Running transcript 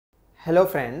Hello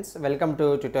friends, welcome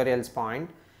to Tutorials Point.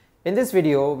 In this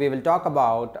video, we will talk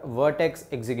about Vertex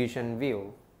Execution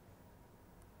View.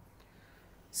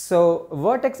 So,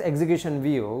 Vertex Execution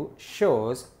View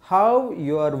shows how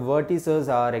your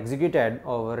vertices are executed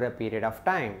over a period of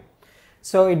time.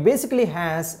 So, it basically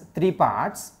has three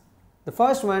parts. The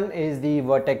first one is the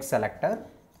Vertex Selector.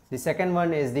 The second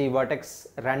one is the Vertex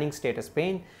Running Status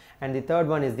pane, and the third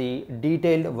one is the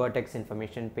Detailed Vertex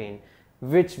Information pane,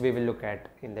 which we will look at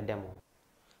in the demo.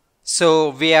 So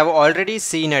we have already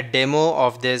seen a demo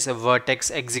of this Vertex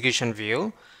Execution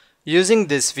View. Using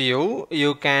this view,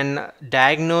 you can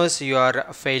diagnose your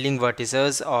failing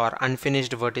vertices or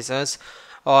unfinished vertices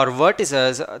or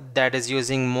vertices that is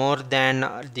using more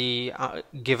than the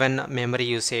given memory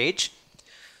usage.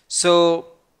 So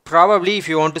probably if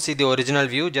you want to see the original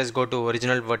view, just go to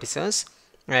original vertices,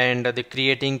 and the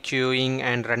creating, queuing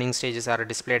and running stages are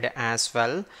displayed as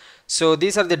well. So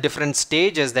these are the different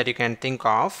stages that you can think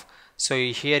of. So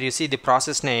here you see the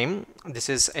process name. This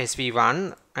is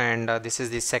SV1, and this is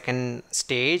the second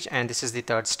stage, and this is the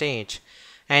third stage.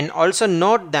 And also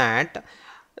note that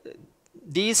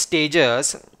these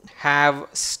stages have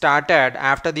started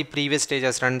after the previous stage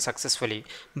has run successfully,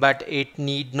 but it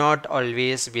need not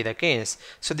always be the case.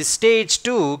 So the stage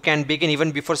 2 can begin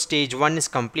even before stage 1 is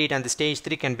complete, and the stage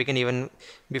 3 can begin even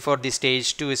before the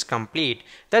stage 2 is complete.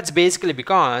 That's basically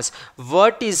because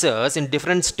vertices in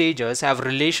different stages have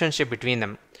relationship between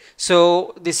them.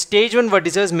 So the stage 1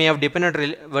 vertices may have dependent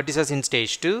vertices in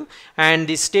stage 2, and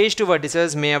the stage 2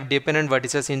 vertices may have dependent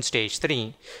vertices in stage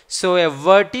 3. So a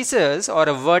vertices or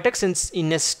a vertex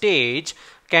in a stage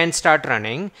can start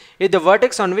running if the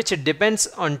vertex on which it depends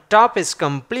on top is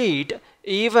complete,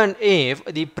 even if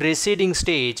the preceding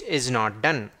stage is not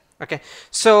done. Okay,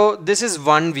 so this is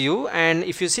one view, and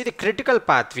if you see the critical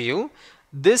path view,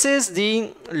 this is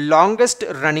the longest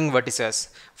running vertices.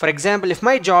 For example, if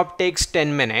my job takes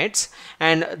 10 minutes,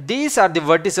 and these are the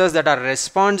vertices that are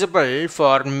responsible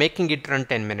for making it run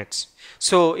 10 minutes.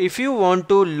 So if you want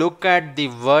to look at the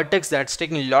vertex that's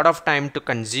taking a lot of time to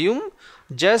consume,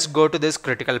 just go to this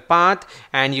critical path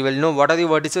and you will know what are the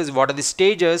vertices, what are the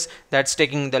stages that's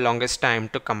taking the longest time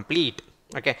to complete.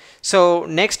 Okay, so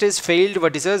next is failed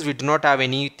vertices. We do not have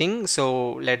anything,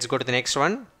 so let's go to the next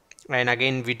one. And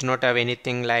again, we do not have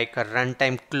anything like a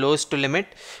runtime close to limit,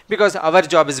 because our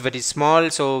job is very small,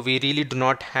 so we really do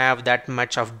not have that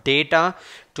much of data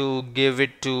to give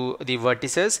it to the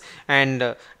vertices.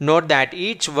 And note that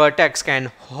each vertex can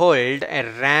hold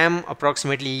a RAM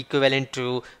approximately equivalent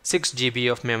to 6 GB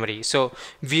of memory. So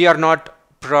we are not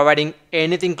providing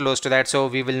anything close to that, so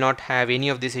we will not have any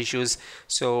of these issues.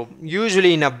 So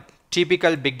usually in a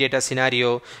typical big data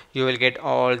scenario, you will get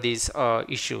all these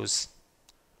issues.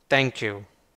 Thank you.